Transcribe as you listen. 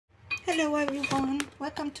Hello everyone,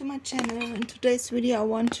 welcome to my channel. In today's video I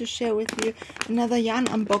want to share with you another yarn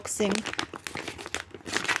unboxing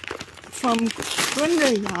from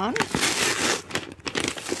gründl yarn.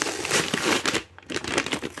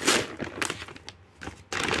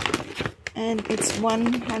 And it's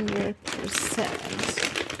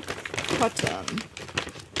 100% cotton,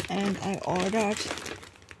 and I ordered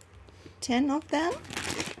 10 of them.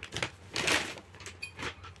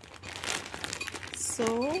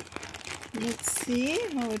 So let's see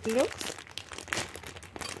how it looks.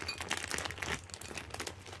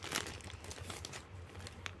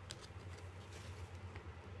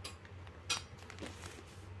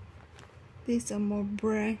 These are more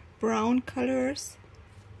brown colors,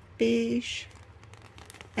 beige,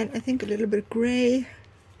 and I think a little bit gray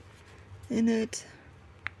in it.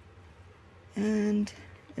 And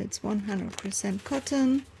it's 100%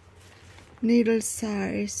 cotton, needle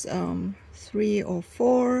size 3 or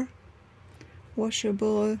 4,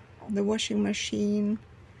 washable, the washing machine,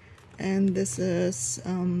 and this is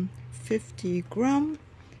 50 gram,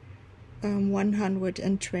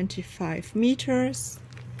 125 meters,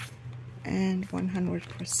 and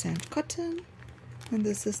 100% cotton. And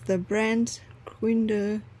this is the brand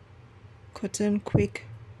gründl Cotton Quick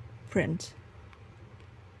Print.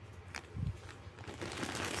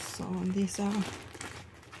 So these are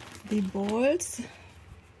the balls.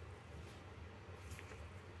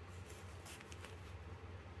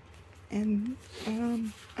 And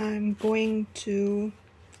I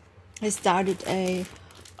started a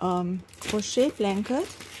crochet blanket,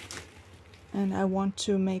 and I want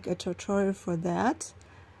to make a tutorial for that.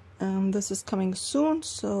 This is coming soon,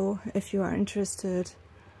 so if you are interested,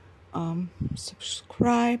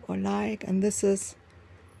 subscribe or like. And this is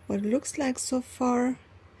what it looks like so far,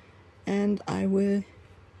 and I will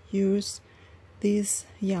use this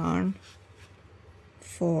yarn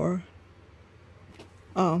for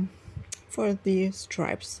the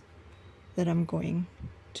stripes that I'm going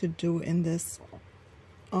to do in this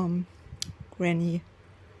granny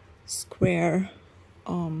square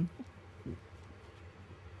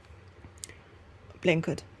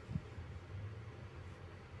blanket.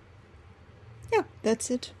 Yeah, that's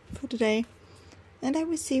it for today, and I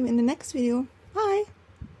will see you in the next video. Bye.